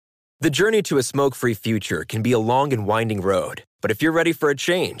The journey to a smoke-free future can be a long and winding road, but if you're ready for a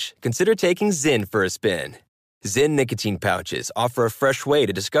change, consider taking Zyn for a spin. Zyn nicotine pouches offer a fresh way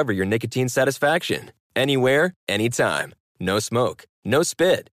to discover your nicotine satisfaction. Anywhere, anytime. No smoke, no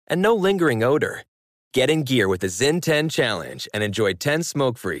spit, and no lingering odor. Get in gear with the Zyn 10 Challenge and enjoy 10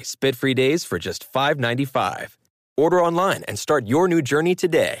 smoke-free, spit-free days for just $5.95. Order online and start your new journey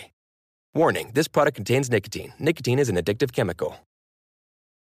today. Warning, this product contains nicotine. Nicotine is an addictive chemical.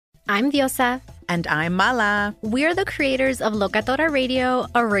 I'm Diosa. And I'm Mala. We're the creators of Locatora Radio,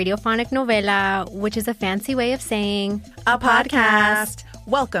 a radiophonic novela, which is a fancy way of saying a podcast.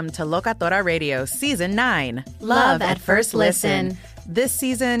 Welcome to Locatora Radio Season 9. Love at First Listen. This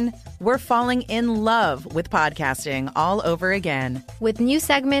season, we're falling in love with podcasting all over again. With new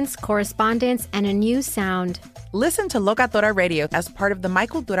segments, correspondence, and a new sound. Listen to Locatora Radio as part of the My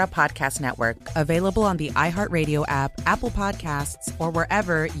Cultura Podcast Network, available on the iHeartRadio app, Apple Podcasts, or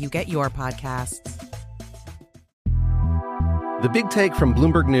wherever you get your podcasts. The Big Take from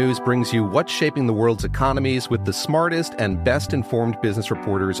Bloomberg News brings you what's shaping the world's economies with the smartest and best-informed business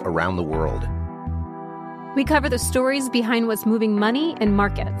reporters around the world. We cover the stories behind what's moving money and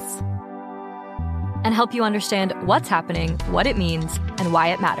markets, and help you understand what's happening, what it means, and why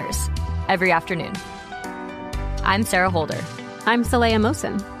it matters every afternoon. I'm Sarah Holder. I'm Saleha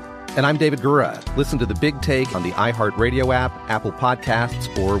Mohsen. And I'm David Gura. Listen to The Big Take on the iHeartRadio app, Apple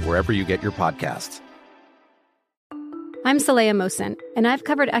Podcasts, or wherever you get your podcasts. I'm Saleha Mohsen, and I've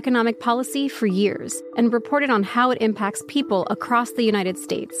covered economic policy for years and reported on how it impacts people across the United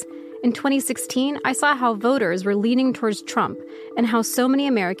States. In 2016, I saw how voters were leaning towards Trump and how so many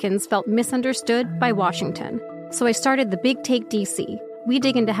Americans felt misunderstood by Washington. So I started The Big Take DC. We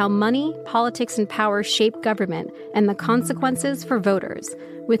dig into how money, politics, and power shape government and the consequences for voters.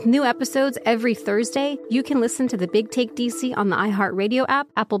 With new episodes every Thursday, you can listen to The Big Take DC on the iHeartRadio app,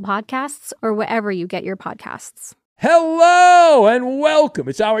 Apple Podcasts, or wherever you get your podcasts. Hello and welcome.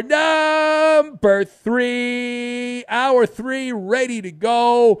 It's hour number 3, hour 3, ready to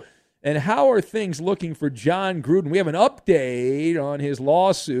go. And how are things looking for Jon Gruden? We have an update on his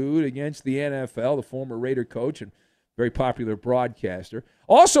lawsuit against the NFL, the former Raider coach and very popular broadcaster.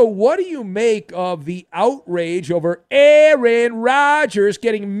 Also, what do you make of the outrage over Aaron Rodgers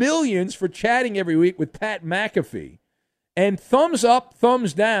getting millions for chatting every week with Pat McAfee? And thumbs up,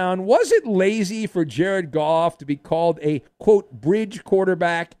 thumbs down, was it lazy for Jared Goff to be called a, quote, bridge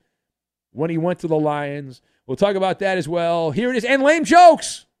quarterback when he went to the Lions? We'll talk about that as well. Here it is. And lame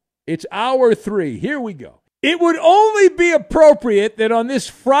jokes. It's hour 3. Here we go. It would only be appropriate that on this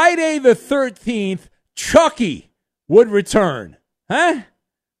Friday the 13th, Chucky would return. Huh?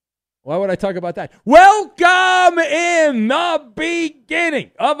 Why would I talk about that? Welcome in the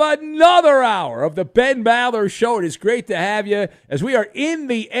beginning of another hour of the Ben Maller Show. It is great to have you as we are in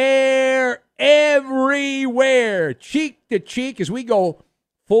the air everywhere, cheek to cheek, as we go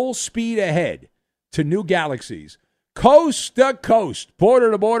full speed ahead to new galaxies, coast to coast, border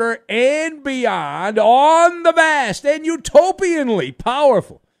to border, and beyond on the vast and utopianly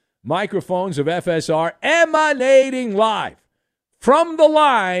powerful microphones of FSR, emanating live from the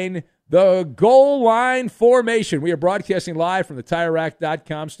line, the goal line formation. We are broadcasting live from the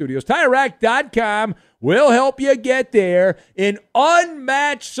TireRack.com studios. TireRack.com will help you get there in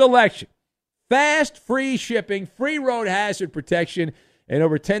unmatched selection, fast, free shipping, free road hazard protection, and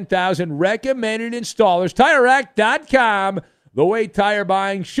over 10,000 recommended installers. TireRack.com, the way tire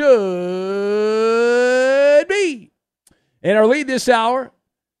buying should be. And our lead this hour,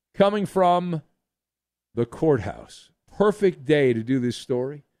 coming from the courthouse. Perfect day to do this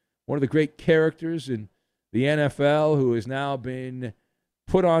story. One of the great characters in the NFL who has now been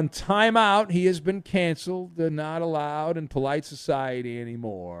put on timeout. He has been canceled, not allowed in polite society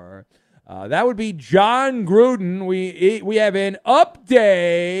anymore. That would be Jon Gruden. We have an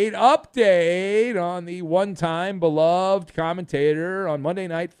update on the one-time beloved commentator on Monday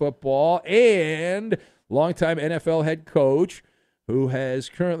Night Football and longtime NFL head coach who has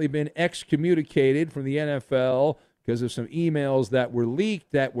currently been excommunicated from the NFL because of some emails that were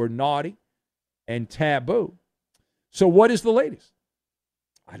leaked that were naughty and taboo. So what is the latest?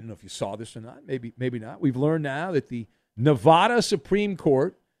 I don't know if you saw this or not. Maybe not. We've learned now that the Nevada Supreme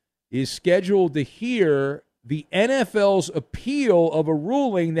Court is scheduled to hear the NFL's appeal of a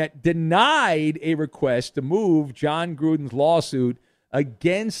ruling that denied a request to move Jon Gruden's lawsuit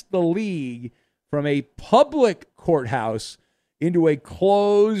against the league from a public courthouse into a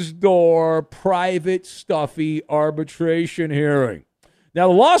closed-door, private, stuffy arbitration hearing. Now,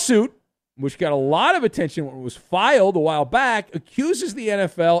 the lawsuit, which got a lot of attention when it was filed a while back, accuses the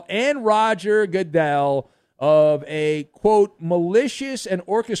NFL and Roger Goodell of a, quote, malicious and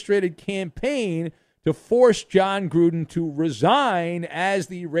orchestrated campaign to force John Gruden to resign as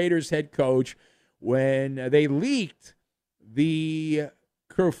the Raiders head coach when they leaked the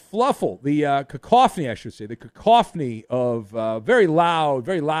kerfluffle, the cacophony, I should say, the cacophony of very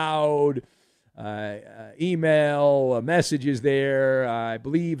loud email messages there. I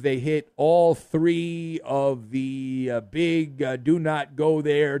believe they hit all three of the big do not go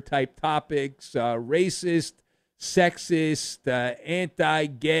there type topics, racist, sexist,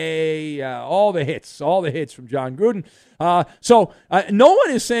 anti-gay, all the hits from John Gruden. So no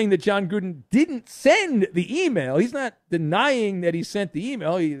one is saying that John Gruden didn't send the email. He's not denying that he sent the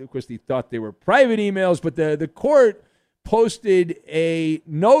email. Of course, he thought they were private emails, but the court posted a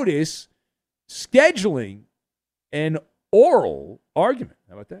notice scheduling an oral argument.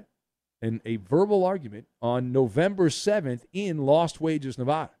 How about that? And a verbal argument on November 7th in Lost Wages,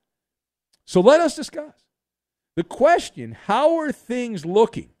 Nevada. So let us discuss the question: how are things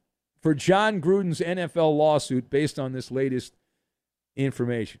looking for John Gruden's NFL lawsuit based on this latest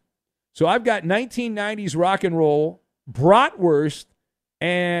information? So I've got 1990s rock and roll, bratwurst,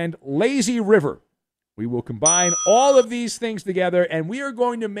 and lazy river. We will combine all of these things together, and we are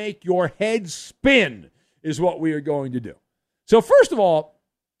going to make your head spin, is what we are going to do. So first of all,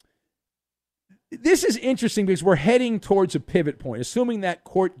 this is interesting because we're heading towards a pivot point, assuming that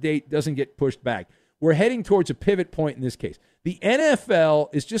court date doesn't get pushed back. We're heading towards a pivot point in this case. The NFL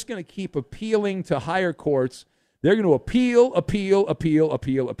is just going to keep appealing to higher courts. They're going to appeal.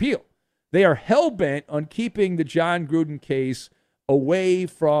 They are hell-bent on keeping the John Gruden case away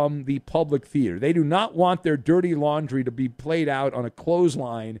from the public theater. They do not want their dirty laundry to be played out on a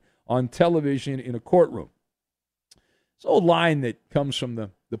clothesline on television in a courtroom. It's an old line that comes from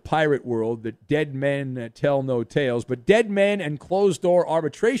the pirate world, that dead men tell no tales, but dead men and closed-door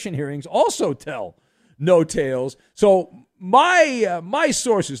arbitration hearings also tell no tales. So my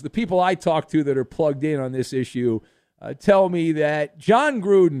sources, the people I talk to that are plugged in on this issue, tell me that John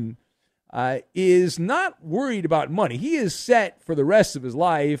Gruden is not worried about money. He is set for the rest of his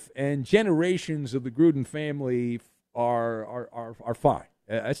life, and generations of the Gruden family are fine.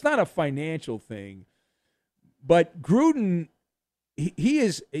 It's not a financial thing, but Gruden,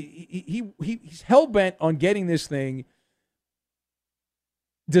 he's hell bent on getting this thing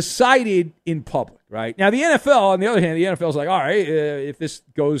decided in public. Right now, the NFL, on the other hand, the NFL is like, all right, if this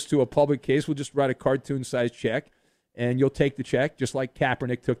goes to a public case, we'll just write a cartoon-sized check. And you'll take the check, just like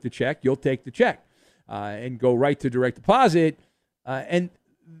Kaepernick took the check. You'll take the check and go right to direct deposit. And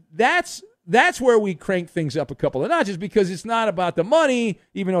that's where we crank things up a couple of notches, because it's not about the money,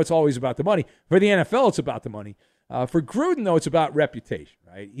 even though it's always about the money. For the NFL, it's about the money. For Gruden, though, it's about reputation.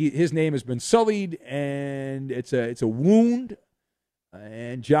 Right? His name has been sullied, and it's a wound.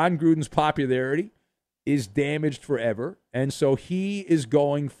 And John Gruden's popularity is damaged forever. And so he is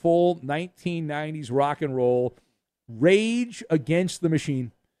going full 1990s rock and roll, rage against the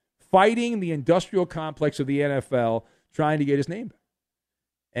machine, fighting the industrial complex of the NFL, trying to get his name back.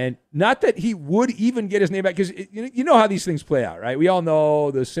 And not that he would even get his name back, because you know how these things play out, right? We all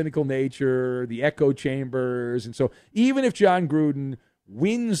know the cynical nature, the echo chambers. And so even if John Gruden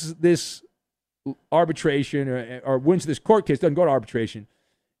wins this arbitration or wins this court case, doesn't go to arbitration,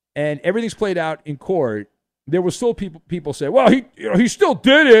 and everything's played out in court, there will still people say, well, he still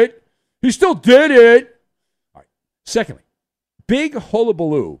did it. He still did it. Secondly, big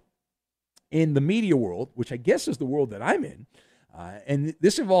hullabaloo in the media world, which I guess is the world that I'm in, and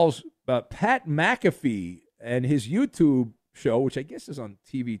this involves Pat McAfee and his YouTube show, which I guess is on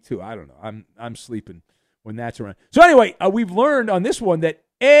TV too. I don't know. I'm sleeping when that's around. So anyway, we've learned on this one that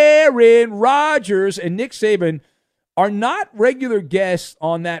Aaron Rodgers and Nick Saban are not regular guests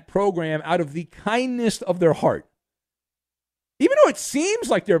on that program out of the kindness of their heart. Even though it seems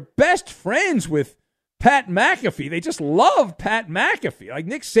like they're best friends with Pat McAfee. They just love Pat McAfee. Like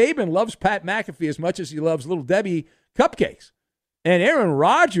Nick Saban loves Pat McAfee as much as he loves Little Debbie cupcakes. And Aaron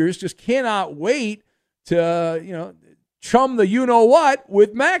Rodgers just cannot wait to, chum the you-know-what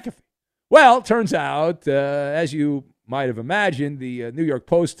with McAfee. Well, it turns out, as you might have imagined, the New York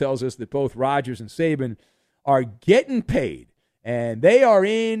Post tells us that both Rodgers and Saban are getting paid. And they are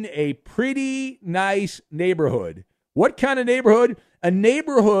in a pretty nice neighborhood. What kind of neighborhood? A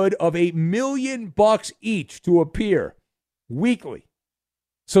neighborhood of $1 million each to appear weekly.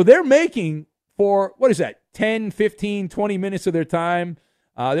 So they're making, for, what is that, 10, 15, 20 minutes of their time,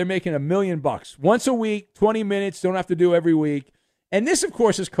 they're making $1 million. Once a week, 20 minutes, don't have to do every week. And this, of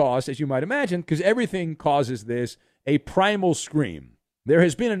course, has caused, as you might imagine, because everything causes this, a primal scream. There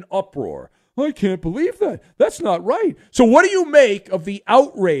has been an uproar I can't believe that. That's not right. So what do you make of the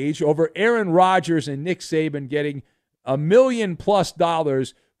outrage over Aaron Rodgers and Nick Saban getting $1 million+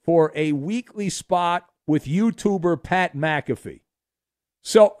 for a weekly spot with YouTuber Pat McAfee?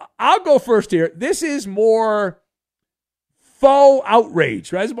 So I'll go first here. This is more faux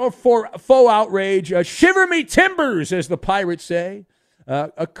outrage, right? It's more faux outrage. Shiver me timbers, as the Pirates say.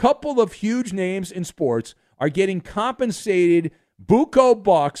 A couple of huge names in sports are getting compensated buco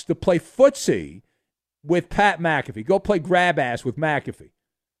bucks to play footsie with Pat McAfee. Go play grab ass with McAfee.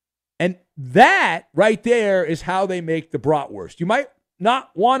 And that right there is how they make the bratwurst. You might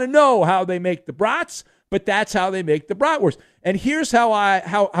not want to know how they make the brats, but that's how they make the bratwurst. And here's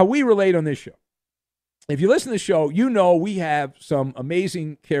how we relate on this show. If you listen to the show, you know we have some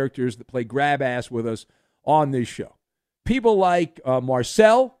amazing characters that play grab ass with us on this show. People like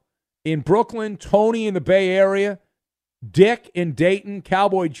Marcel in Brooklyn, Tony in the Bay Area, Dick in Dayton,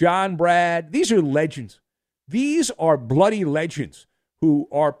 Cowboy John Brad. These are legends. These are bloody legends who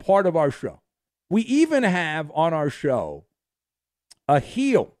are part of our show. We even have on our show a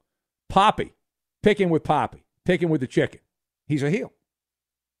heel, Poppy, picking with the chicken. He's a heel.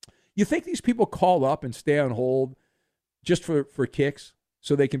 You think these people call up and stay on hold just for kicks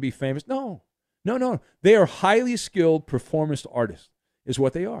so they can be famous? No. They are highly skilled performance artists is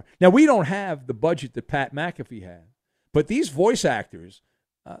what they are. Now, we don't have the budget that Pat McAfee had, but these voice actors,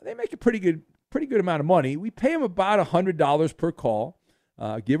 they make a pretty good amount of money. We pay them about $100 per call,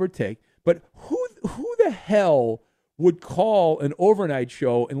 give or take. But who the hell would call an overnight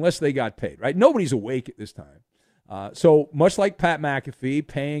show unless they got paid, right? Nobody's awake at this time. So much like Pat McAfee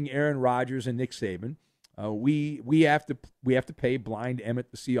paying Aaron Rodgers and Nick Saban, we have to pay blind Emmett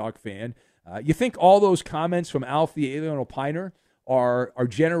the Seahawk fan. You think all those comments from Alf the Alien Opiner are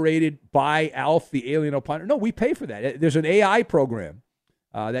generated by Alf the Alien Opiner? No, we pay for that. There's an AI program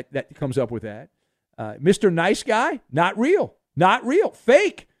that comes up with that. Mr. Nice Guy, not real,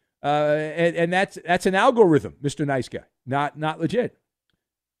 fake, and that's an algorithm. Mr. Nice Guy, not legit.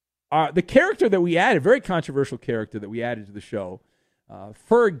 The character that we added, very controversial character that we added to the show,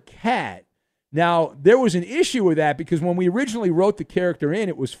 Ferg Cat. Now, there was an issue with that because when we originally wrote the character in,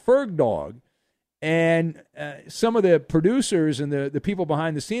 it was Ferg Dog. And some of the producers and the people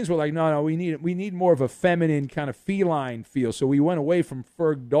behind the scenes were like, no, we need more of a feminine kind of feline feel. So we went away from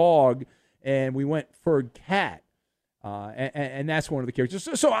Ferg Dog and we went Ferg Cat. And that's one of the characters.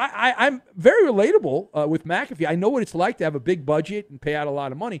 So I'm very relatable with McAfee. I know what it's like to have a big budget and pay out a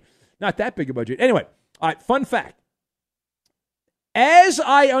lot of money. Not that big a budget. Anyway, all right, fun fact. As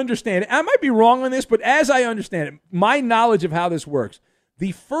I understand it, I might be wrong on this, but as I understand it, my knowledge of how this works,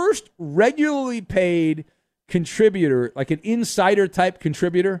 the first regularly paid contributor, like an insider type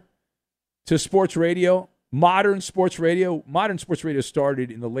contributor to sports radio, modern sports radio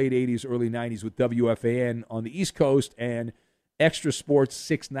started in the late 80s, early 90s with WFAN on the East Coast and Extra Sports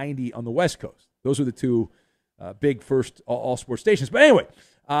 690 on the West Coast. Those are the two big first all sports stations. But anyway,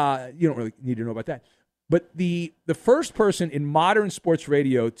 you don't really need to know about that. But the first person in modern sports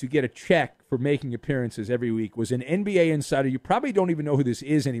radio to get a check for making appearances every week was an NBA insider. You probably don't even know who this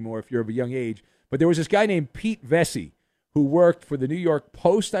is anymore if you're of a young age. But there was this guy named Pete Vesey who worked for the New York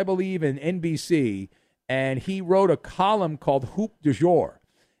Post, I believe, and NBC. And he wrote a column called Hoop du Jour.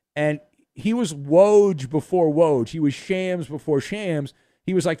 And he was Woj before Woj. He was Shams before Shams.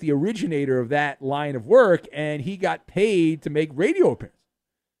 He was like the originator of that line of work, and he got paid to make radio appearances.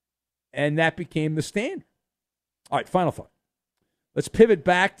 And that became the standard. All right, final thought. Let's pivot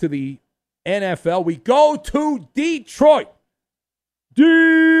back to the NFL. We go to Detroit.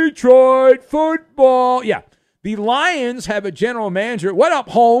 Detroit football. Yeah, the Lions have a general manager. What up,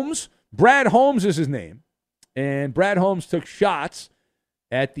 Holmes? Brad Holmes is his name. And Brad Holmes took shots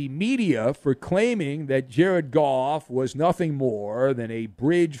at the media for claiming that Jared Goff was nothing more than a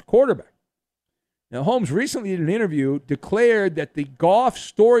bridge quarterback. Now, Holmes recently did an interview, declared that the Goff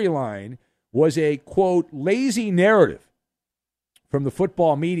storyline was a, quote, lazy narrative from the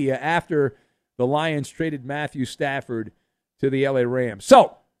football media after the Lions traded Matthew Stafford to the LA Rams.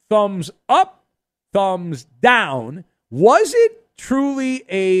 So, thumbs up, thumbs down. Was it truly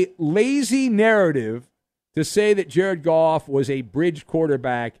a lazy narrative to say that Jared Goff was a bridge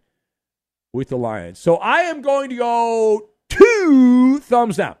quarterback with the Lions? So I am going to go 2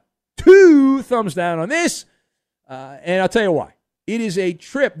 thumbs down. 2 thumbs down on this, and I'll tell you why. It is a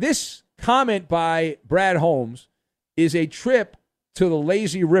trip. This comment by Brad Holmes is a trip to the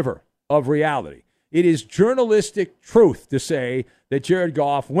lazy river of reality. It is journalistic truth to say that Jared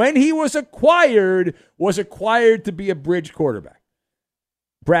Goff, when he was acquired to be a bridge quarterback.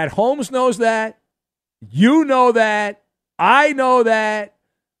 Brad Holmes knows that. You know that. I know that.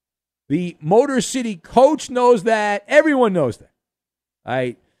 The Motor City coach knows that. Everyone knows that. All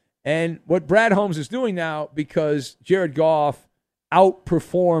right. And what Brad Holmes is doing now, because Jared Goff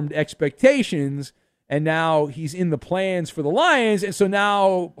outperformed expectations, and now he's in the plans for the Lions, and so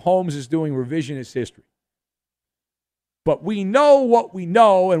now Holmes is doing revisionist history. But we know what we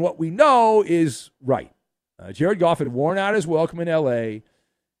know, and what we know is right. Jared Goff had worn out his welcome in L.A.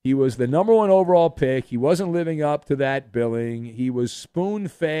 He was the number 1 overall pick. He wasn't living up to that billing. He was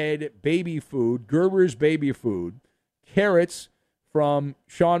spoon-fed baby food, Gerber's baby food, carrots from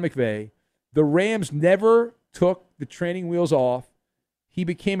Sean McVay. The Rams never took the training wheels off. He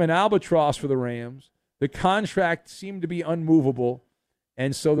became an albatross for the Rams. The contract seemed to be unmovable,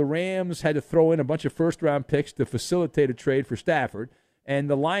 and so the Rams had to throw in a bunch of first-round picks to facilitate a trade for Stafford. And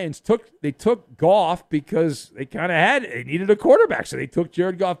the Lions took Goff because they needed a quarterback, so they took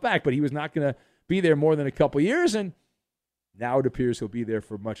Jared Goff back, but he was not going to be there more than a couple years, and now it appears he'll be there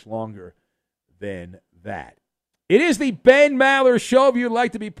for much longer than that. It is the Ben Maller Show. If you'd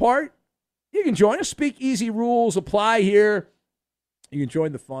like to be part, you can join us. Speakeasy rules apply here. You can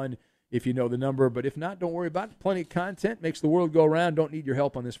join the fun if you know the number, but if not, don't worry about it. Plenty of content. Makes the world go round. Don't need your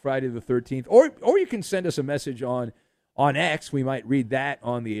help on this Friday the 13th. Or you can send us a message on X. We might read that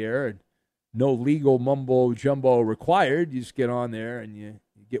on the air. And no legal mumbo jumbo required. You just get on there and you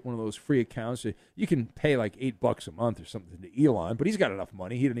get one of those free accounts. You can pay like $8 a month or something to Elon, but he's got enough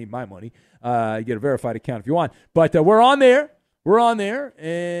money. He doesn't need my money. You get a verified account if you want. But we're on there. We're on there.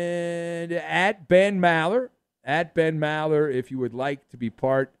 And at Ben Maller, if you would like to be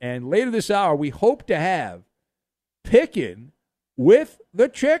part. And later this hour, we hope to have Pickin' with the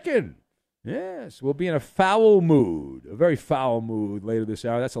Chicken. Yes, we'll be in a foul mood, a very foul mood later this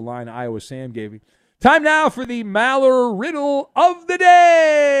hour. That's a line Iowa Sam gave me. Time now for the Maller Riddle of the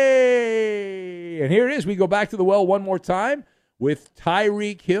Day. And here it is. We go back to the well one more time with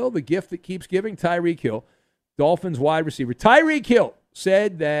Tyreek Hill, the gift that keeps giving. Tyreek Hill, Dolphins wide receiver. Tyreek Hill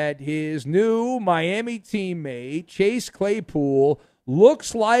said that his new Miami teammate, Chase Claypool,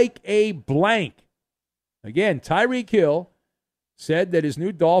 looks like a blank. Again, Tyreek Hill said that his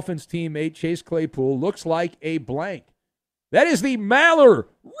new Dolphins teammate, Chase Claypool, looks like a blank. That is the Maller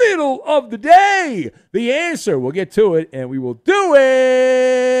Riddle of the Day. The answer, we'll get to it, and we will do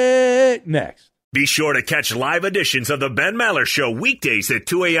it next. Be sure to catch live editions of the Ben Maller Show weekdays at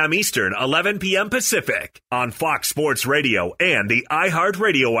 2 a.m. Eastern, 11 p.m. Pacific on Fox Sports Radio and the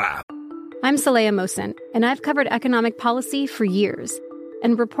iHeartRadio app. I'm Saleha Mohsen, and I've covered economic policy for years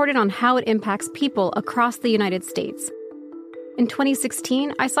and reported on how it impacts people across the United States. In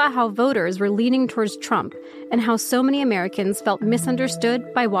 2016, I saw how voters were leaning towards Trump and how so many Americans felt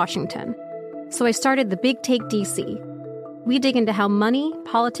misunderstood by Washington. So I started the Big Take DC. We dig into how money,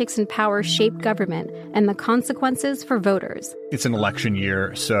 politics, and power shape government and the consequences for voters. It's an election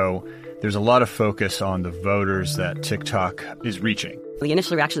year, so there's a lot of focus on the voters that TikTok is reaching. The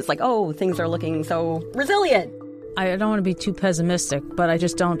initial reaction is like, oh, things are looking so resilient. I don't want to be too pessimistic, but I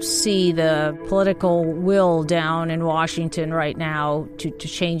just don't see the political will down in Washington right now to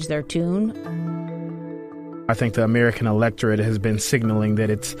change their tune. I think the American electorate has been signaling that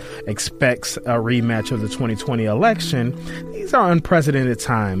it expects a rematch of the 2020 election. These are unprecedented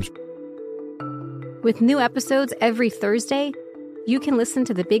times. With new episodes every Thursday, you can listen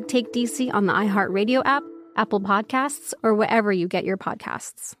to the Big Take DC on the iHeartRadio app, Apple Podcasts, or wherever you get your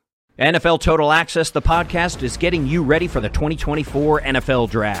podcasts. NFL Total Access, the podcast, is getting you ready for the 2024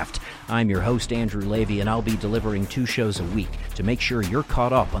 NFL Draft. I'm your host, Andrew Levy, and I'll be delivering 2 shows a week to make sure you're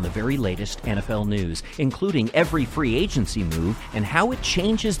caught up on the very latest NFL news, including every free agency move and how it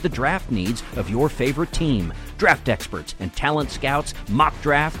changes the draft needs of your favorite team. Draft experts and talent scouts, mock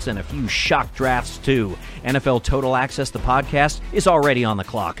drafts, and a few shock drafts, too. NFL Total Access, the podcast, is already on the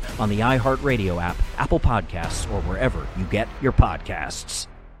clock on the iHeartRadio app, Apple Podcasts, or wherever you get your podcasts.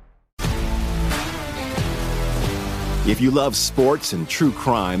 If you love sports and true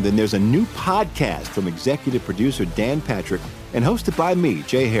crime, then there's a new podcast from executive producer Dan Patrick and hosted by me,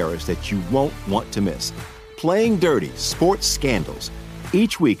 Jay Harris, that you won't want to miss. Playing Dirty: Sports Scandals.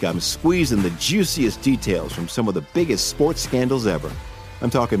 Each week, I'm squeezing the juiciest details from some of the biggest sports scandals ever.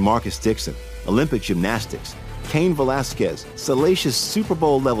 I'm talking Marcus Dixon, Olympic gymnastics, Cain Velasquez, salacious Super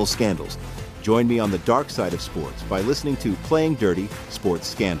Bowl-level scandals. Join me on the dark side of sports by listening to Playing Dirty: Sports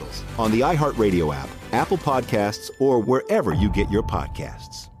Scandals on the iHeartRadio app, Apple Podcasts, or wherever you get your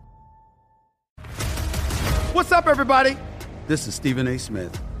podcasts. What's up, everybody? This is Stephen A.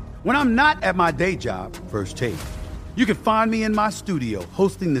 Smith. When I'm not at my day job, First Take, you can find me in my studio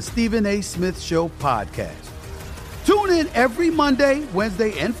hosting the Stephen A. Smith Show podcast. Tune in every Monday,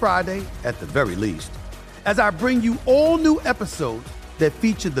 Wednesday, and Friday, at the very least, as I bring you all new episodes that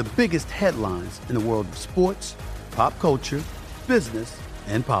feature the biggest headlines in the world of sports, pop culture, business,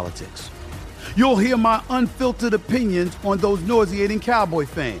 and politics. You'll hear my unfiltered opinions on those nauseating Cowboy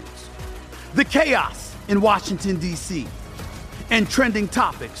fans, the chaos in Washington, D.C., and trending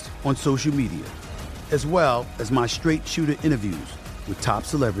topics on social media, as well as my straight-shooter interviews with top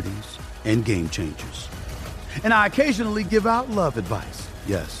celebrities and game changers. And I occasionally give out love advice.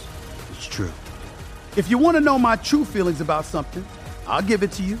 Yes, it's true. If you want to know my true feelings about something, I'll give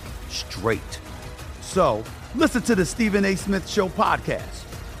it to you straight. So, listen to the Stephen A. Smith Show podcast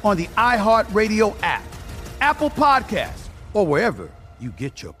on the iHeartRadio app, Apple Podcasts, or wherever you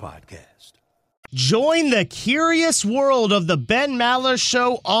get your podcast. Join the curious world of the Ben Maller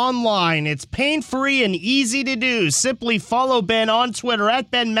Show online. It's pain-free and easy to do. Simply follow Ben on Twitter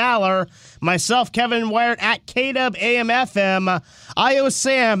at Ben Maller, myself, Kevin Wyatt, at KWAMFM, Iowa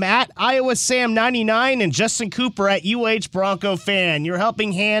Sam at Iowa Sam 99, and Justin Cooper at UH Bronco Fan. Your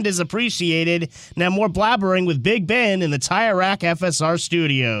helping hand is appreciated. Now more blabbering with Big Ben in the Tire Rack FSR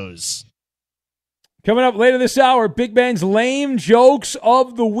studios. Coming up later this hour, Big Ben's lame jokes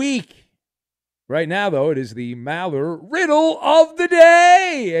of the week. Right now, though, it is the Maller Riddle of the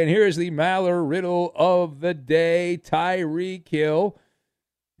Day. And here's the Maller Riddle of the Day. Tyreek Hill.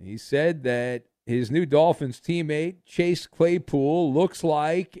 He said that his new Dolphins teammate, Chase Claypool, looks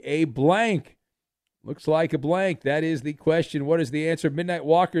like a blank. Looks like a blank. That is the question. What is the answer? Midnight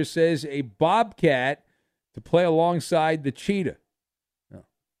Walker says a bobcat to play alongside the cheetah. Oh,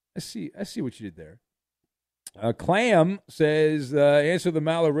 I see what you did there. Clam says answer the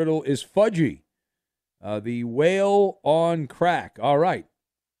Maller Riddle is fudgy. The whale on crack. All right.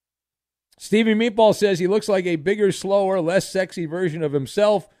 Stevie Meatball says he looks like a bigger, slower, less sexy version of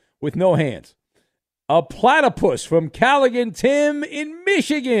himself with no hands. A platypus from Callaghan Tim in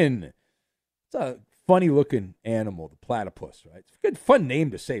Michigan. It's a funny-looking animal, the platypus, right? It's a good, fun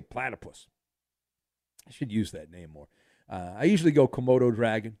name to say, platypus. I should use that name more. I usually go Komodo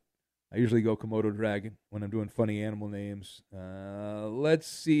dragon. When I'm doing funny animal names. Let's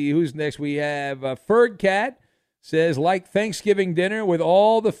see who's next. We have Ferg Cat says, like Thanksgiving dinner with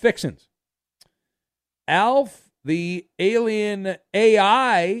all the fixins. Alf, the alien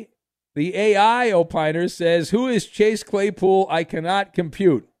AI, opiner says, who is Chase Claypool? I cannot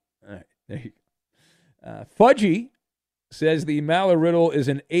compute. All right, there you go. Fudgy says the Maller Riddle is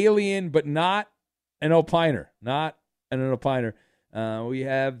an alien, but not an opiner. We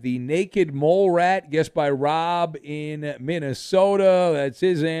have the naked mole rat, guessed by Rob in Minnesota. That's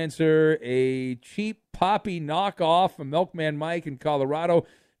his answer. A cheap poppy knockoff from Milkman Mike in Colorado.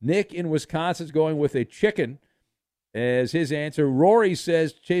 Nick in Wisconsin's going with a chicken as his answer. Rory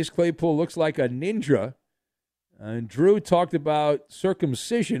says Chase Claypool looks like a ninja. And Drew talked about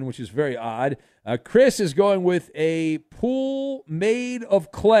circumcision, which is very odd. Chris is going with a pool made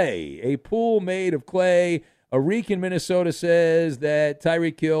of clay. Arik in Minnesota says that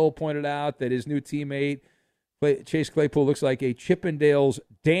Tyreek Hill pointed out that his new teammate, Chase Claypool, looks like a Chippendales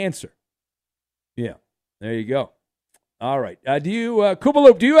dancer. Yeah, there you go. All right.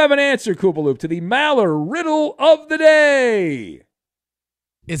 Koopaloop, do you have an answer, Koopaloop, to the Maller Riddle of the Day?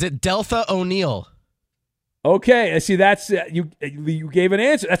 Is it Deltha O'Neill? Okay, I see. That's you gave an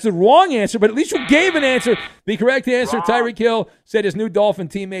answer. That's the wrong answer, but at least you gave an answer. The correct answer, Tyreek Hill said his new Dolphin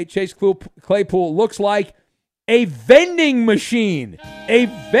teammate, Chase Claypool, looks like a vending machine. A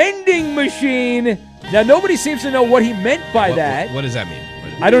vending machine. Now, nobody seems to know what he meant by that. What does that mean?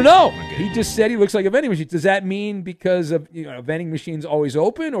 I don't know. He just said he looks like a vending machine. Does that mean because of a vending machine's always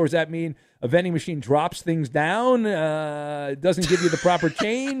open, or does that mean a vending machine drops things down, doesn't give you the proper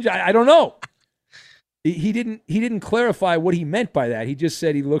change? I don't know. He didn't clarify what he meant by that. He just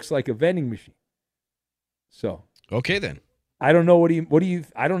said he looks like a vending machine. So okay then. I don't know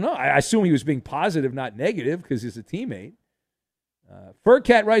I don't know. I assume he was being positive, not negative, because he's a teammate.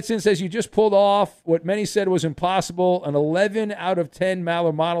 Furcat writes in, says, you just pulled off what many said was impossible, an 11 out of 10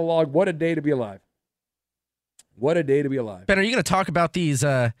 Maller monologue. What a day to be alive. What a day to be alive. Ben, are you going to talk about these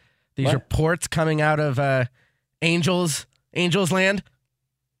reports coming out of Angels Land?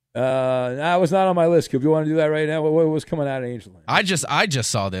 That was not on my list. If you want to do that right now, what was coming out of Angels Land? I just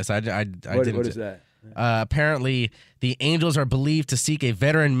saw this. I didn't. What is that? Apparently, the Angels are believed to seek a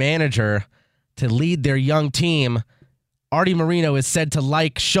veteran manager to lead their young team. Artie Moreno is said to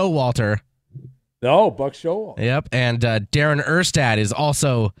like Showalter. Oh, Buck Showalter. Yep, and Darren Erstad is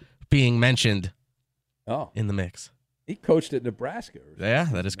also being mentioned in the mix. He coached at Nebraska. Yeah,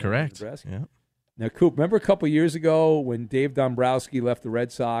 that is correct. Nebraska. Yeah. Now, Coop, remember a couple years ago when Dave Dombrowski left the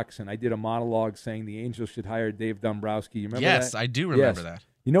Red Sox and I did a monologue saying the Angels should hire Dave Dombrowski? You remember that? Yes, I do remember that.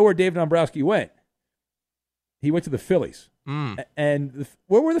 You know where Dave Dombrowski went? He went to the Phillies. Mm. And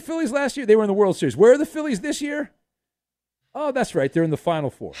where were the Phillies last year? They were in the World Series. Where are the Phillies this year? Oh, that's right. They're in the Final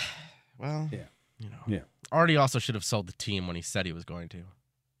Four. Well, yeah. Artie also should have sold the team when he said he was going to.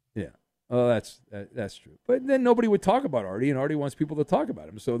 Yeah. Oh, that's true. But then nobody would talk about Artie, and Artie wants people to talk about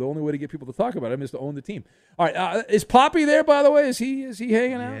him. So the only way to get people to talk about him is to own the team. All right. Is Poppy there, by the way? Is he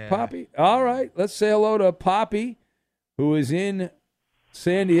hanging out? Yeah. Poppy? All right. Let's say hello to Poppy, who is in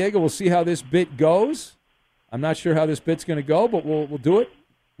San Diego. We'll see how this bit goes. I'm not sure how this bit's going to go, but we'll do it.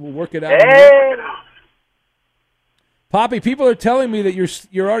 We'll work it out. Hey. Poppy, people are telling me that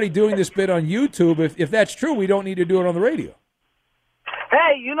you're already doing this bit on YouTube. If that's true, we don't need to do it on the radio.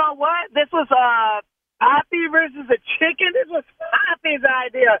 Hey, you know what? This was Poppy versus a chicken. This was Poppy's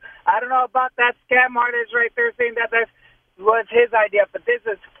idea. I don't know about that scam artist right there saying that was his idea, but this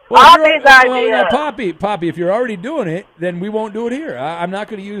is Poppy's idea. Well, Poppy, if you're already doing it, then we won't do it here. I'm not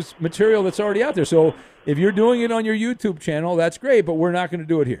going to use material that's already out there. So if you're doing it on your YouTube channel, that's great, but we're not going to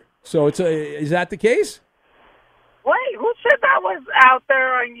do it here. So is that the case? Wait, who said that was out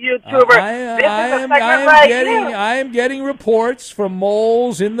there on YouTube? I am getting reports from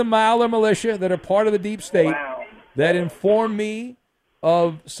moles in the Maller militia that are part of the deep state that inform me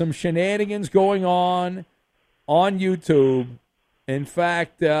of some shenanigans going on YouTube. In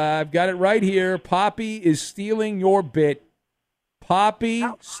fact, I've got it right here. Poppy is stealing your bit. Poppy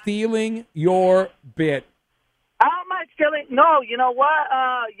stealing your bit. How am I stealing? No, you know what?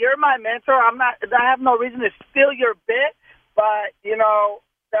 You're my mentor. I have no reason to steal your bit, but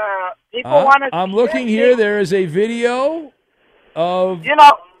people want to. I'm looking here. There is a video of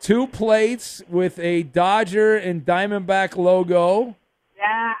two plates with a Dodger and Diamondback logo.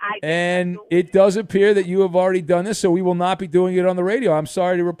 Yeah, and it does appear that you have already done this, so we will not be doing it on the radio. I'm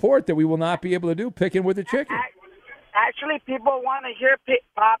sorry to report that we will not be able to do Picking with the Chicken. Actually, people want to hear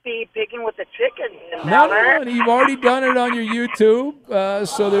Poppy picking with the chicken. No, you've already done it on your YouTube,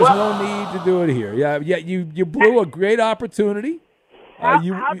 so there's no need to do it here. Yeah, you blew a great opportunity.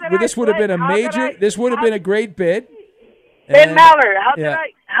 This would have been a major. This would have been a great bid. Ben Maller,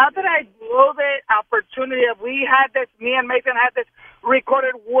 how did I blow the opportunity? We had this. Me and Mason had this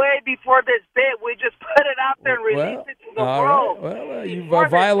recorded way before this bit. We just put it out there and released it to the world. Right. Well, you've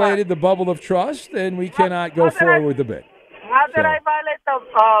violated the bubble of trust, and we cannot go forward with the bit. How did I violate the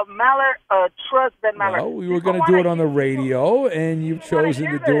Maller trust, Ben Maller? Well, we were going to do it on the radio, and you've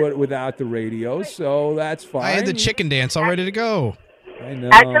chosen to do it without the radio, so that's fine. I had the chicken dance all ready to go. I know.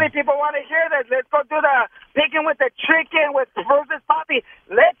 Actually, people want to hear this. Let's go do the Picking with the Chicken versus Poppy.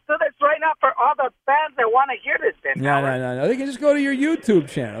 Let's do this right now for all the fans that want to hear this. No. They can just go to your YouTube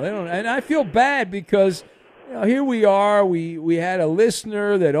channel. They don't, and I feel bad because here we are. We had a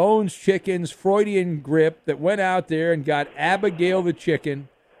listener that owns chickens, Freudian grip, that went out there and got Abigail the chicken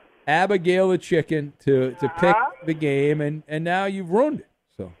to pick the game, and now you've ruined it.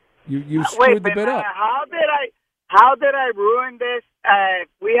 So you screwed the bit up. How did I ruin this?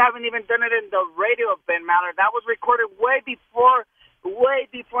 We haven't even done it in the radio, Ben Maller. That was recorded way before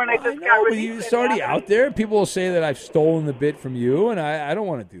and I just got released. It's already out there. People will say that I've stolen the bit from you, and I don't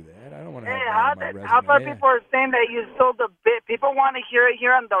want to do that. I don't want to have that on my resume. How about people are saying that you stole the bit? People want to hear it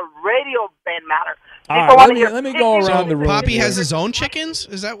here on the radio, Ben Maller. All right, let me go around the room. Poppy has his own chickens?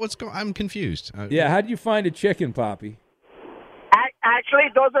 Is that what's going on? I'm confused. Yeah, how did you find a chicken, Poppy? Actually,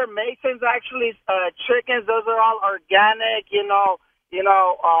 those are Mason's chickens. Those are all organic,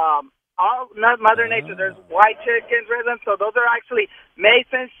 all Mother Nature. There's white chickens, rhythm. So those are actually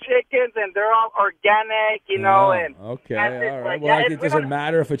Mason's chickens, and they're all organic, and okay, all right. Well, it doesn't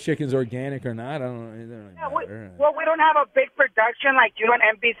matter if a chicken's organic or not. I don't know. It doesn't matter. We don't have a big production like you on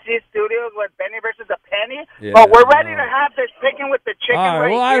NBC Studios with Benny versus the Penny, but we're ready to have this Picking with the Chicken. All right,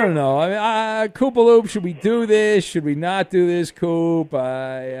 right well, here. I don't know. I mean, Koopaloop, should we do this? Should we not do this, Coop?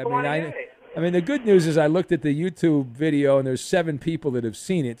 I mean, the good news is I looked at the YouTube video, and there's 7 people that have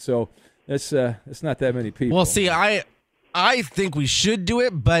seen it, so that's not that many people. Well, see, I think we should do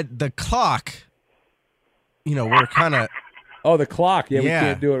it, but the clock, we're kind of... Oh, the clock. Yeah, we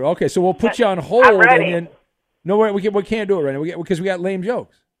can't do it. Okay, so we'll put you on hold. I'm ready. And then, no, we can't do it right now because we got lame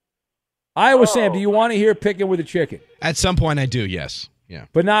jokes. Iowa Sam, do you want to hear Picking with a Chicken? At some point I do, yes. Yeah.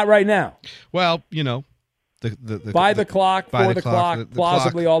 But not right now. Well, by the clock, for the clock,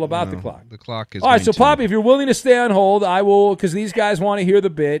 plausibly all about the clock. The clock is... All right, so Poppy, if you're willing to stay on hold, I will, because these guys want to hear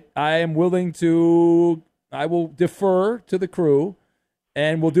the bit. I will defer to the crew,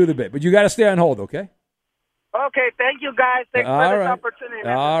 and we'll do the bit. But you got to stay on hold, okay? Okay, thank you, guys. Thanks for this opportunity.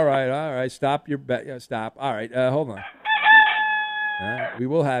 All right. Stop your bet. Stop. All right, hold on. All right, we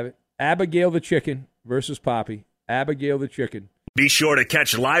will have it. Abigail the chicken versus Poppy. Abigail the chicken. Be sure to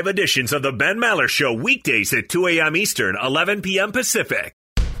catch live editions of the Ben Maller Show weekdays at 2 a.m. Eastern, 11 p.m. Pacific.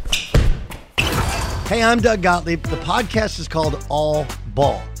 Hey, I'm Doug Gottlieb. The podcast is called All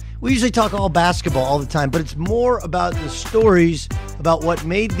Ball. We usually talk all basketball all the time, but it's more about the stories about what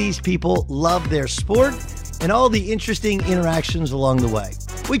made these people love their sport and all the interesting interactions along the way.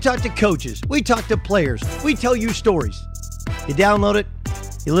 We talk to coaches. We talk to players. We tell you stories. You download it.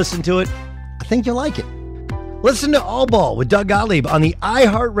 You listen to it. I think you'll like it. Listen to All Ball with Doug Gottlieb on the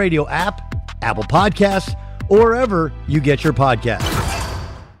iHeartRadio app, Apple Podcasts, or wherever you get your podcasts.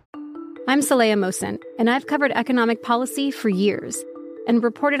 I'm Saleha Mohsen, and I've covered economic policy for years and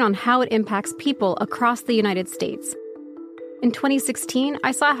reported on how it impacts people across the United States. In 2016,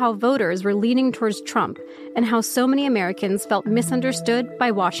 I saw how voters were leaning towards Trump and how so many Americans felt misunderstood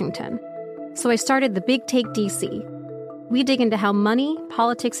by Washington. So I started the Big Take DC. We dig into how money,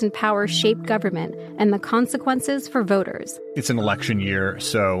 politics, and power shape government and the consequences for voters. It's an election year,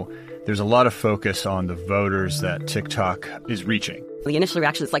 so there's a lot of focus on the voters that TikTok is reaching. The initial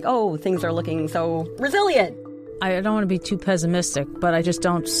reaction is like, oh, things are looking so resilient. I don't want to be too pessimistic, but I just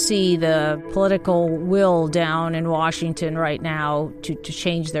don't see the political will down in Washington right now to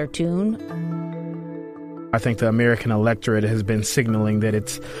change their tune. I think the American electorate has been signaling that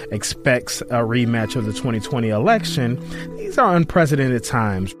it expects a rematch of the 2020 election. These are unprecedented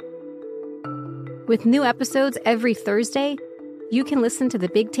times. With new episodes every Thursday, you can listen to the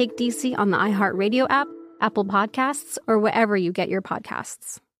Big Take DC on the iHeartRadio app, Apple Podcasts, or wherever you get your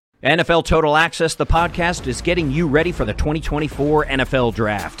podcasts. NFL Total Access, the podcast, is getting you ready for the 2024 NFL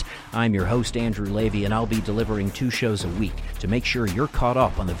Draft. I'm your host, Andrew Levy, and I'll be delivering 2 shows a week to make sure you're caught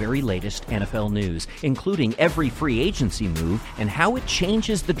up on the very latest NFL news, including every free agency move and how it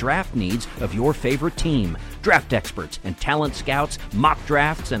changes the draft needs of your favorite team. Draft experts and talent scouts, mock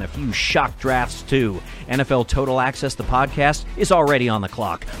drafts, and a few shock drafts, too. NFL Total Access, the podcast, is already on the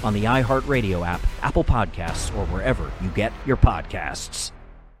clock on the iHeartRadio app, Apple Podcasts, or wherever you get your podcasts.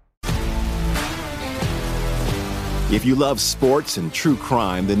 If you love sports and true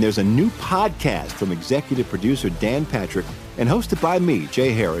crime, then there's a new podcast from executive producer Dan Patrick and hosted by me,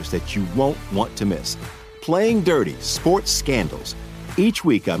 Jay Harris, that you won't want to miss. Playing Dirty: Sports Scandals. Each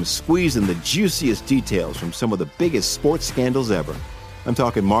week, I'm squeezing the juiciest details from some of the biggest sports scandals ever. I'm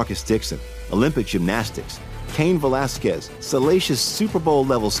talking Marcus Dixon, Olympic gymnastics, Cain Velasquez, salacious Super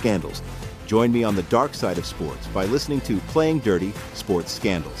Bowl-level scandals. Join me on the dark side of sports by listening to Playing Dirty: Sports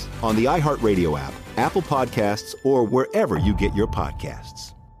Scandals on the iHeartRadio app, Apple Podcasts, or wherever you get your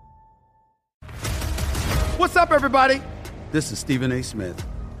podcasts. What's up, everybody? This is Stephen A. Smith.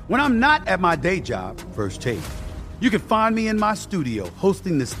 When I'm not at my day job, First Take, you can find me in my studio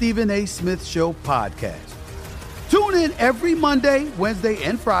hosting the Stephen A. Smith Show podcast. Tune in every Monday, Wednesday,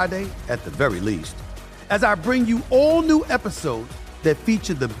 and Friday, at the very least, as I bring you all new episodes that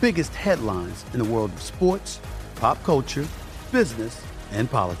feature the biggest headlines in the world of sports, pop culture, business, and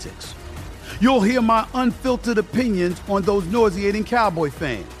politics. You'll hear my unfiltered opinions on those nauseating Cowboy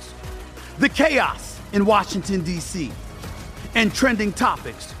fans, the chaos in Washington, D.C., and trending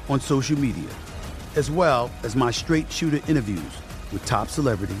topics on social media, as well as my straight shooter interviews with top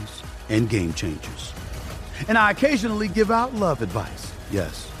celebrities and game changers. And I occasionally give out love advice.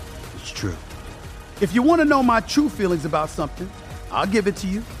 Yes, it's true. If you want to know my true feelings about something, I'll give it to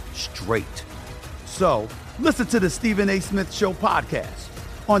you straight. So, listen to the Stephen A. Smith Show podcast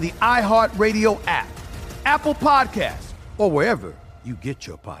on the iHeartRadio app, Apple Podcasts, or wherever you get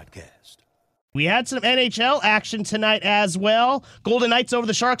your podcast. We had some NHL action tonight as well. Golden Knights over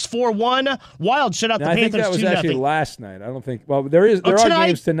the Sharks 4-1. Wild shut out the Panthers 2-0. I think that was actually last night. I don't think. Well, there are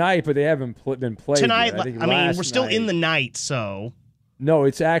games tonight, but they haven't been played tonight. Yet. I mean, we're still in the night, so. No,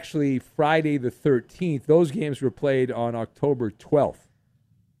 it's actually Friday the 13th. Those games were played on October 12th.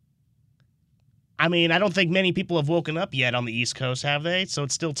 I mean, I don't think many people have woken up yet on the East Coast, have they? So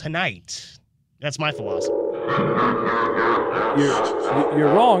it's still tonight. That's my philosophy.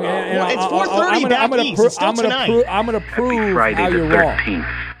 You're wrong. And well, it's 4:30 back east. It's still tonight. I'm going to prove how you're wrong.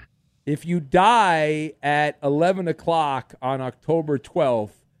 If you die at 11 o'clock on October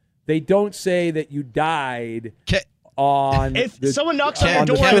 12th, they don't say that you died on. If someone knocks on your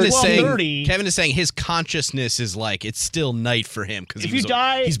door at 12:30, Kevin is saying his consciousness is like it's still night for him because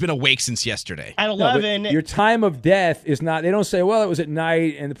he's been awake since yesterday. At 11, your time of death is not. They don't say, well, it was at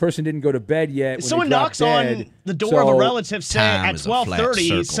night and the person didn't go to bed yet. If someone knocks on the door of a relative saying at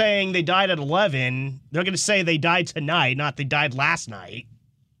 12:30, saying they died at 11, they're going to say they died tonight, not they died last night.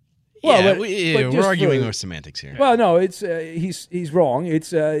 Well, we're arguing over semantics here. Well, no, it's he's wrong.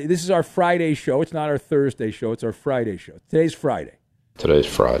 It's this is our Friday show. It's not our Thursday show. It's our Friday show. Today's Friday. Today's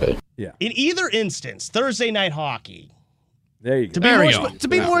Friday. Yeah. In either instance, Thursday night hockey, There you go. To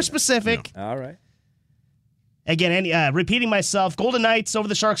be more specific. All right. Again, repeating myself, Golden Knights over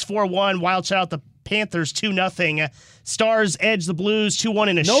the Sharks 4-1. Wild shout out the Panthers 2-0. Stars edge the Blues 2-1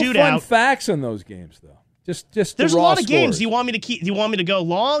 in a shootout. No fun facts on those games, though. Just there's the a raw lot of games. scores. Do you want me to go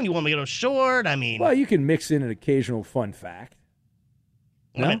long? Do you want me to go short? I mean, well, you can mix in an occasional fun fact.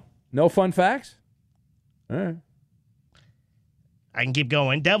 No, right. No fun facts. All right. I can keep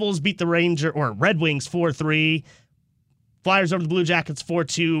going. Devils beat the Red Wings 4-3. Flyers over the Blue Jackets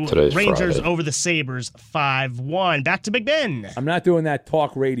 4-2. Rangers Friday. over the Sabres 5-1. Back to Big Ben. I'm not doing that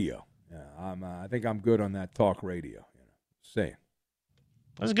talk radio. I think I'm good on that talk radio. Saying.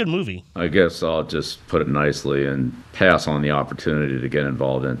 That was a good movie. I guess I'll just put it nicely and pass on the opportunity to get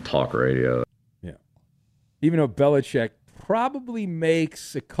involved in talk radio. Yeah. Even though Belichick probably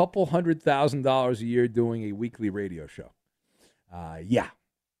makes a couple $100,000 a year doing a weekly radio show. Yeah.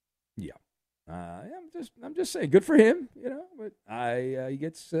 I'm just saying, good for him, But he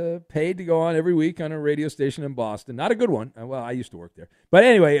gets paid to go on every week on a radio station in Boston. Not a good one. Well, I used to work there, but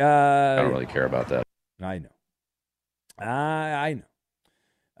anyway, I don't really care about that. I know. I know.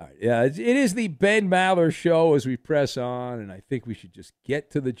 All right. Yeah, it is the Ben Maller Show as we press on, and I think we should just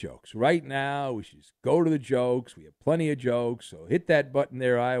get to the jokes. Right now, we should just go to the jokes. We have plenty of jokes, so hit that button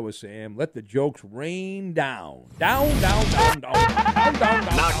there, Iowa Sam. Let the jokes rain down. Down. Knock,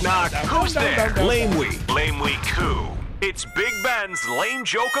 knock. Who's there? Lame Week. Lame Week who? It's Big Ben's Lame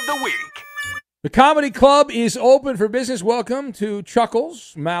Joke of the Week. The Comedy Club is open for business. Welcome to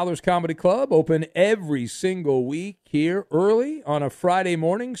Chuckles, Maller's Comedy Club. Open every single week here early on a Friday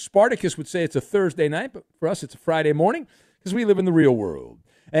morning. Spartacus would say it's a Thursday night, but for us it's a Friday morning because we live in the real world.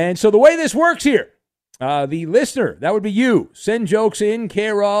 And so the way this works here, the listener, that would be you, send jokes in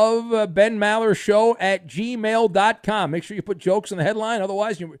care of benmallershow@gmail.com. Make sure you put jokes in the headline,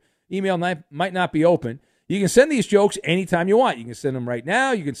 otherwise your email might not be open. You can send these jokes anytime you want. You can send them right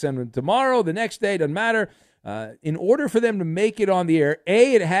now. You can send them tomorrow, the next day, doesn't matter. In order for them to make it on the air,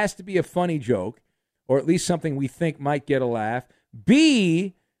 A, it has to be a funny joke, or at least something we think might get a laugh.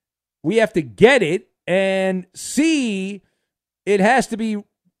 B, we have to get it. And C, it has to be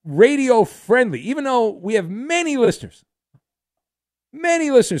radio friendly. Even though we have many listeners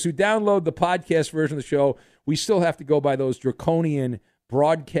who download the podcast version of the show, we still have to go by those draconian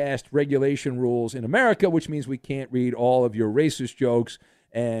broadcast regulation rules in America, which means we can't read all of your racist jokes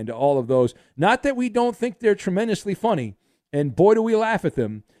and all of those. Not that we don't think they're tremendously funny, and boy, do we laugh at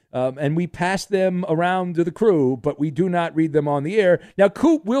them, and we pass them around to the crew, but we do not read them on the air. Now,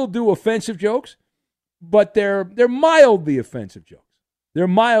 Coop will do offensive jokes, but they're mildly offensive jokes. They're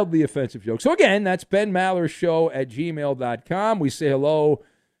mildly offensive jokes. So again, that's benmallershow@gmail.com. We say hello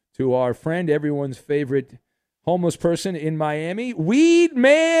to our friend, everyone's favorite homeless person in Miami, Weed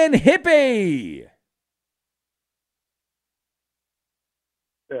Man Hippie.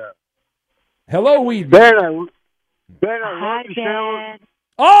 Yeah. Hello, Weed Man. Ben, I love the show.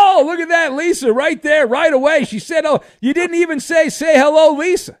 Oh, look at that, Lisa, right there, right away. She said, oh, you didn't even say hello,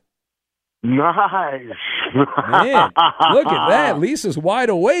 Lisa. Nice. Man, look at that. Lisa's wide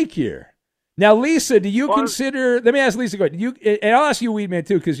awake here. Now, Lisa, do you consider, let me ask Lisa, and I'll ask you, Weed Man,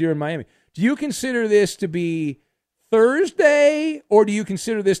 too, because you're in Miami. Do you consider this to be Thursday, or do you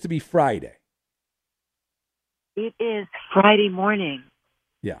consider this to be Friday? It is Friday morning.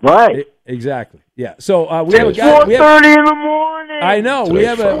 Yeah. Right. Exactly. Yeah. So we have a guy. 4:30 in the morning. I know. We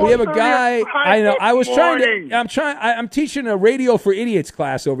have a guy. I know. I was morning. I'm teaching a Radio for Idiots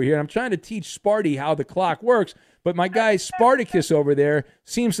class over here, and I'm trying to teach Sparty how the clock works. But my guy Spartacus over there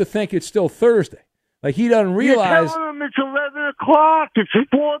seems to think it's still Thursday. Like he doesn't realize. You're telling him it's 11 o'clock. It's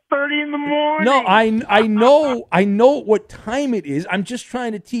 4:30 in the morning. No, I know what time it is. I'm just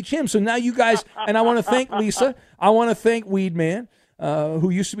trying to teach him. So now you guys, and I want to thank Lisa. I want to thank Weed Man,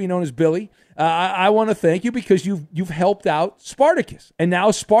 who used to be known as Billy. I want to thank you because you've helped out Spartacus, and now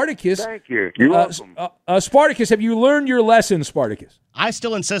Spartacus. Thank you. You're welcome. Spartacus, have you learned your lesson, Spartacus? I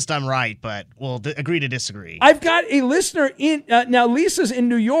still insist I'm right, but we'll agree to disagree. I've got a listener in now. Lisa's in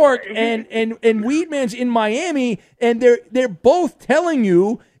New York, and Weedman's in Miami, and they're both telling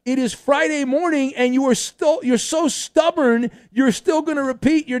you it is Friday morning, and you're so stubborn. You're still going to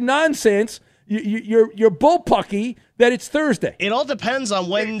repeat your nonsense. You're bullpucky that it's Thursday. It all depends on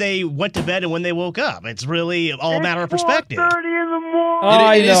when they went to bed and when they woke up. It's really all a matter of perspective. 4:30 in the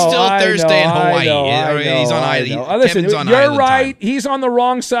morning. It is still Thursday in Hawaii. He's on island. Listen, Kevin's on you're island right. time. He's on the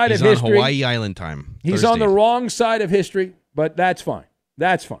wrong side of history. He's on Hawaii Island time. He's on the wrong side of history, but that's fine.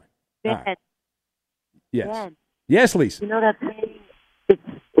 That's fine. Ben, All right. Yes. Ben, Yes, Lisa. you know that saying, it's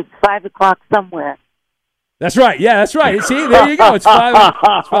 5 o'clock somewhere. That's right. Yeah, that's right. See, there you go. It's 5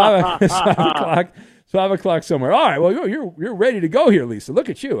 o'clock. 5 o'clock somewhere. All right, well, you're ready to go here, Lisa. Look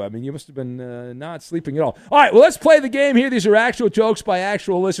at you. I mean, you must have been not sleeping at all. All right, well, let's play the game here. These are actual jokes by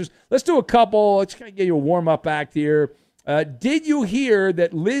actual listeners. Let's do a couple. Let's kind of get you a warm-up act here. Did you hear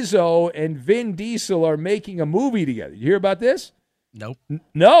that Lizzo and Vin Diesel are making a movie together? You hear about this? Nope.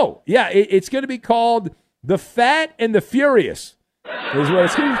 No. Yeah, it's going to be called The Fat and the Furious. Is what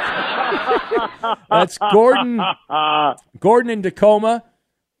it's going to be. That's Gordon in Tacoma.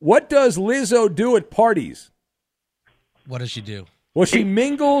 What does Lizzo do at parties? What does she do? Well, she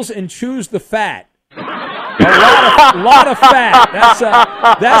mingles and chews the fat. A lot of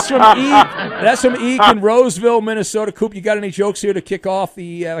fat. That's from Eek. That's from Eek in Roseville, Minnesota. Coop, you got any jokes here to kick off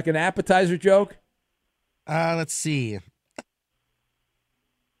the like an appetizer joke? Let's see.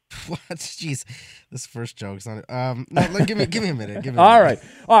 What? Jeez, this first joke's on it. No, give me a minute. All right.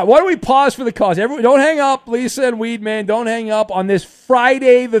 Why don't we pause for the cause? Everyone, don't hang up, Lisa and Weedman. Don't hang up on this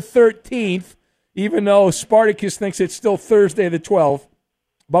Friday the 13th, even though Spartacus thinks it's still Thursday the 12th.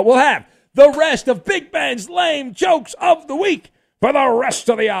 But we'll have the rest of Big Ben's lame jokes of the week for the rest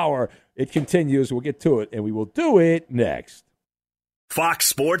of the hour. It continues. We'll get to it, and we will do it next. Fox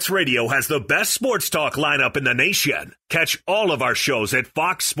Sports Radio has the best sports talk lineup in the nation. Catch all of our shows at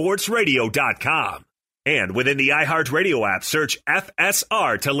foxsportsradio.com. And within the iHeartRadio app, search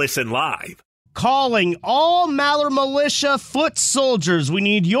FSR to listen live. Calling all Maller Militia foot soldiers. We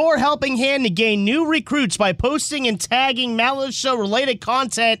need your helping hand to gain new recruits by posting and tagging Militia-related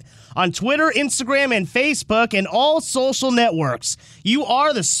content on Twitter, Instagram, and Facebook, and all social networks. You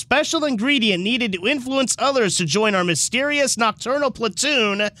are the special ingredient needed to influence others to join our mysterious nocturnal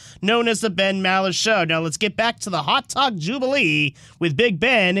platoon known as the Ben Maller Show. Now let's get back to the Hot Talk Jubilee with Big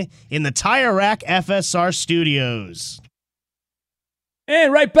Ben in the Tire Rack FSR studios.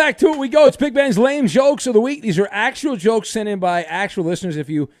 And right back to it we go. It's Big Ben's lame jokes of the week. These are actual jokes sent in by actual listeners. If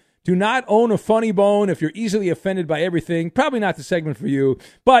you do not own a funny bone, if you're easily offended by everything, probably not the segment for you.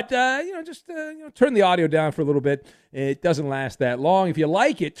 But just turn the audio down for a little bit. It doesn't last that long. If you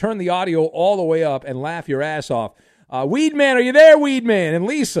like it, turn the audio all the way up and laugh your ass off. Weedman, are you there, Weedman? And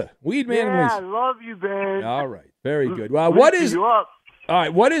Lisa. Weedman and Lisa. I love you, Ben. All right, very good. What is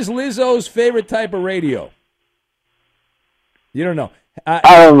Lizzo's favorite type of radio? You don't know.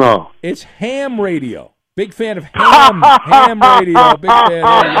 I don't know. It's ham radio. Big fan of ham radio. Big fan. There you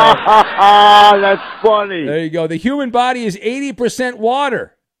go. That's funny. There you go. The human body is 80%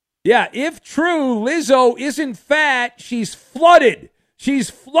 water. Yeah, if true, Lizzo isn't fat, she's flooded. She's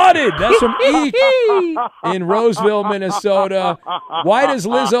flooded. That's from Eek in Roseville, Minnesota. Why does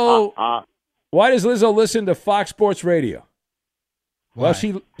Lizzo listen to Fox Sports Radio? Why?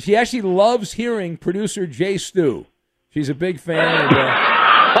 Well, she actually loves hearing producer Jay Stu. She's a big fan. And,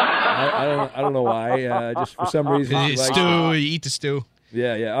 I don't know why. Just for some reason. You eat the stew.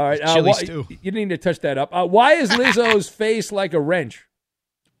 Yeah. All right. Chili stew. You didn't need to touch that up. Why is Lizzo's face like a wrench?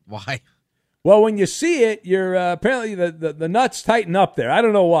 Why? Well, when you see it, you're apparently the nuts tighten up there. I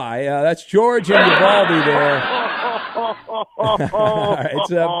don't know why. That's George and Uvalde there. All right, it's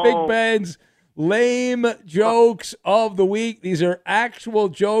Big Ben's lame jokes of the week. These are actual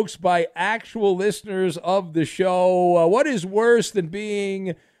jokes by actual listeners of the show. What is worse than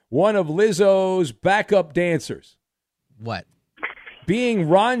being one of Lizzo's backup dancers? What? Being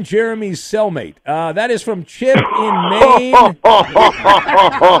Ron Jeremy's cellmate. That is from Chip in Maine. Wow.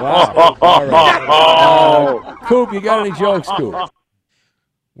 All right. Coop, you got any jokes, Coop?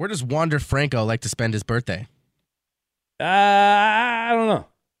 Where does Wander Franco like to spend his birthday? I don't know.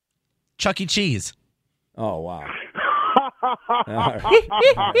 Chuck E. Cheese. Oh, wow.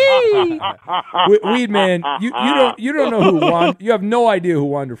 Weedman, you don't know who you have no idea who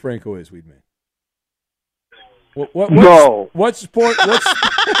Wander Franco is, Weedman. What sport?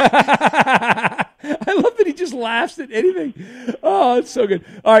 I love that he just laughs at anything. Oh, it's so good.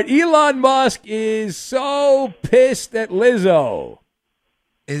 All right, Elon Musk is so pissed at Lizzo.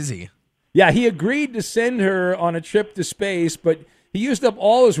 Is he? Yeah, he agreed to send her on a trip to space, but he used up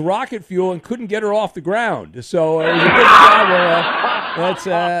all his rocket fuel and couldn't get her off the ground. So it was a big job.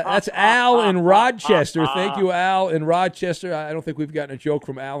 That's Al in Rochester. Thank you, Al in Rochester. I don't think we've gotten a joke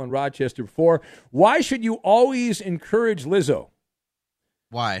from Al in Rochester before. Why should you always encourage Lizzo?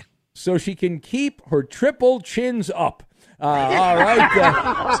 Why? So she can keep her triple chins up. All right.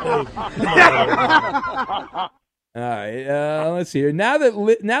 All right, let's see here. Now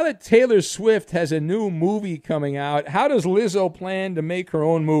that Taylor Swift has a new movie coming out, how does Lizzo plan to make her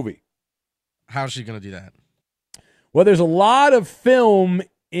own movie? How's she going to do that? Well, there's a lot of film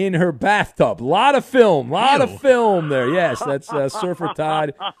in her bathtub. A lot of film there. Yes, that's Surfer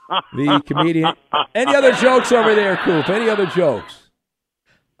Todd, the comedian. Any other jokes over there, Coop? Any other jokes?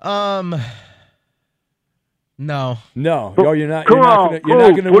 No. Oh, you're not. Come You're not on, going. You're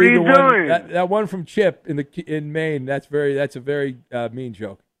not going to what read are the you one. doing? That one from Chip in Maine. That's a very mean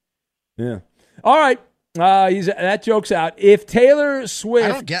joke. Yeah. All right. That joke's out. If Taylor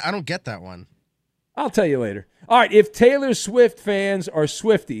Swift, I don't get that one. I'll tell you later. All right. If Taylor Swift fans are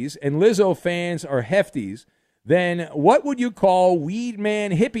Swifties and Lizzo fans are Hefties, then what would you call Weed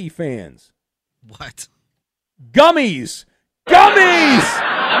Man hippie fans? What? Gummies.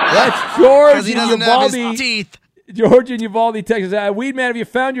 That's George Because he in doesn't Uvalde. have his teeth. George in Uvalde, Texas. Weed Man, have you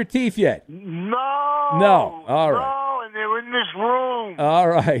found your teeth yet? No. All right. No, and they're in this room. All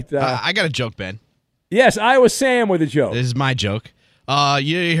right. I got a joke, Ben. Yes, Iowa Sam with a joke. This is my joke.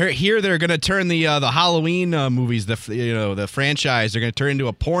 You hear they're going to turn the Halloween movies, the franchise, they're going to turn into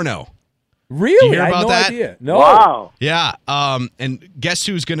a porno. Really? Did you hear I had about no that? idea. No. Wow. Yeah. And guess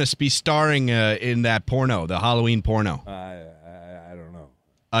who's going to be starring in that porno, the Halloween porno? I don't know.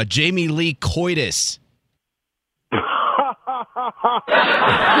 Jamie Lee Coitus.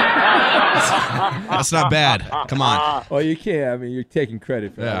 That's not bad. Come on. Well, you can't. I mean, you're taking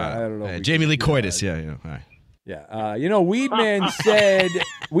credit for that. I don't know. Jamie Lee Coitus. Yeah. All right. Yeah. Weed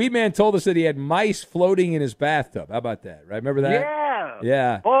Man told us that he had mice floating in his bathtub. How about that? Right? Remember that?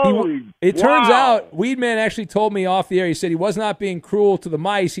 Yeah. It turns out Weed Man actually told me off the air. He said he was not being cruel to the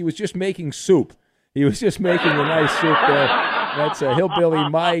mice. He was just making soup. He was just making a nice soup there. That's a hillbilly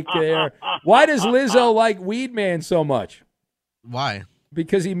Mike there. Why does Lizzo like Weed Man so much? Why?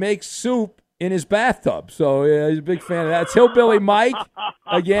 Because he makes soup in his bathtub. So he's a big fan of that. It's hillbilly Mike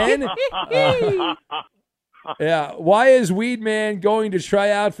again. Yeah. Why is Weed Man going to try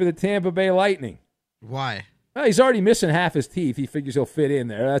out for the Tampa Bay Lightning? Why? Well, he's already missing half his teeth. He figures he'll fit in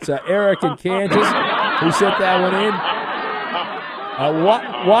there. That's Eric in Kansas who sent that one in.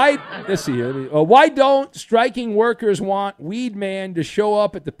 Why? Let's see here. Why don't striking workers want Weed Man to show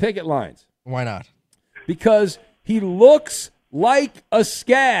up at the picket lines? Why not? Because he looks like a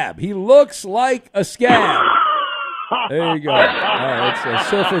scab. There you go. All right, it's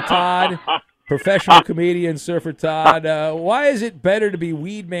Surfer Todd, professional comedian Surfer Todd. Why is it better to be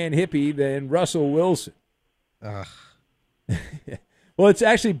Weed Man hippie than Russell Wilson? Well, it's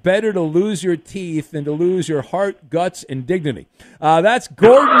actually better to lose your teeth than to lose your heart, guts, and dignity. That's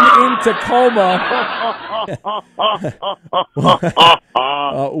Gordon in Tacoma.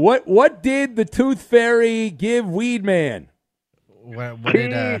 What did the Tooth Fairy give Weed Man?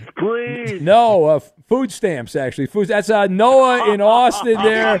 No, food stamps, actually. That's Noah in Austin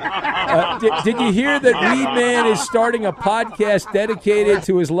there. Did you hear that Weed Man is starting a podcast dedicated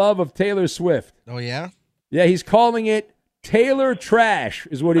to his love of Taylor Swift? Oh, yeah? Yeah, he's calling it Taylor Trash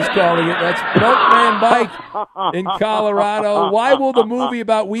is what he's calling it. That's Milkman Mike in Colorado. Why will the movie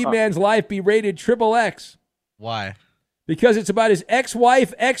about Weed Man's life be rated XXX? Why? Because it's about his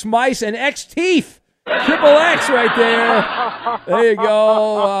ex-wife, ex-mice, and ex-teeth. XXX right there. There you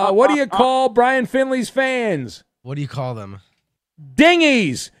go. What do you call Brian Finley's fans? What do you call them?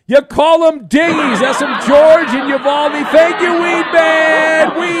 Dingies. You call them dingies. That's from George in Uvalde. Thank you, Weed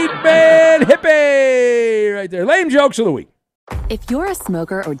Man. Weed Man hippie. Right there. Lame jokes of the week. If you're a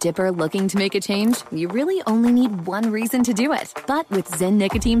smoker or dipper looking to make a change, you really only need one reason to do it. But with Zyn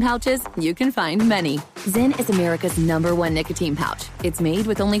nicotine pouches, you can find many. Zyn is America's #1 nicotine pouch. It's made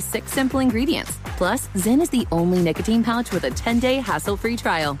with only 6 simple ingredients. Plus, Zyn is the only nicotine pouch with a 10-day hassle-free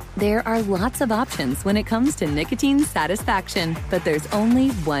trial. There are lots of options when it comes to nicotine satisfaction, but there's only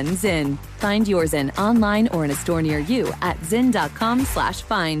one Zyn. Find your Zyn online or in a store near you at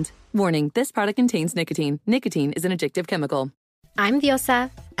zyn.com/find. Warning, this product contains nicotine. Nicotine is an addictive chemical. I'm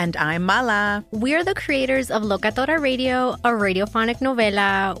Diosa. And I'm Mala. We're the creators of Locatora Radio, a radiophonic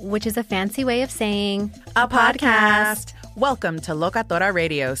novela, which is a fancy way of saying a podcast. Welcome to Locatora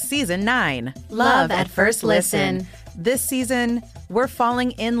Radio Season 9. Love at First Listen. This season, we're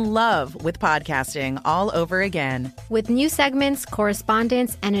falling in love with podcasting all over again. With new segments,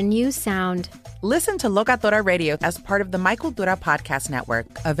 correspondence, and a new sound. Listen to Locatora Radio as part of the My Cultura Podcast Network,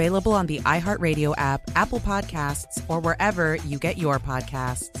 available on the iHeartRadio app, Apple Podcasts, or wherever you get your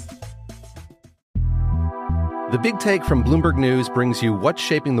podcasts. The Big Take from Bloomberg News brings you what's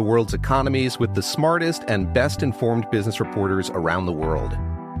shaping the world's economies with the smartest and best-informed business reporters around the world.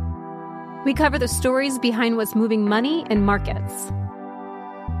 We cover the stories behind what's moving money and markets.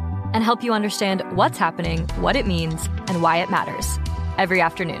 And help you understand what's happening, what it means, and why it matters. Every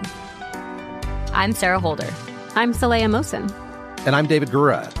afternoon. I'm Sarah Holder. I'm Saleha Mohsin. And I'm David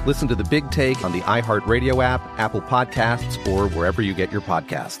Gura. Listen to The Big Take on the iHeartRadio app, Apple Podcasts, or wherever you get your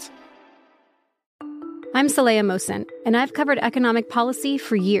podcasts. I'm Saleha Mohsin, and I've covered economic policy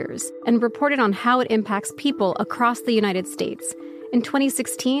for years and reported on how it impacts people across the United States. In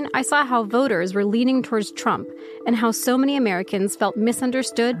 2016, I saw how voters were leaning towards Trump and how so many Americans felt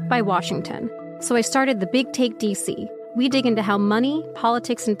misunderstood by Washington. So I started The Big Take DC. We dig into how money,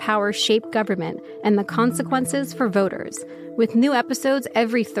 politics, and power shape government and the consequences for voters. With new episodes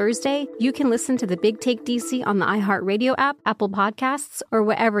every Thursday, you can listen to The Big Take DC on the iHeartRadio app, Apple Podcasts, or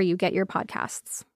wherever you get your podcasts.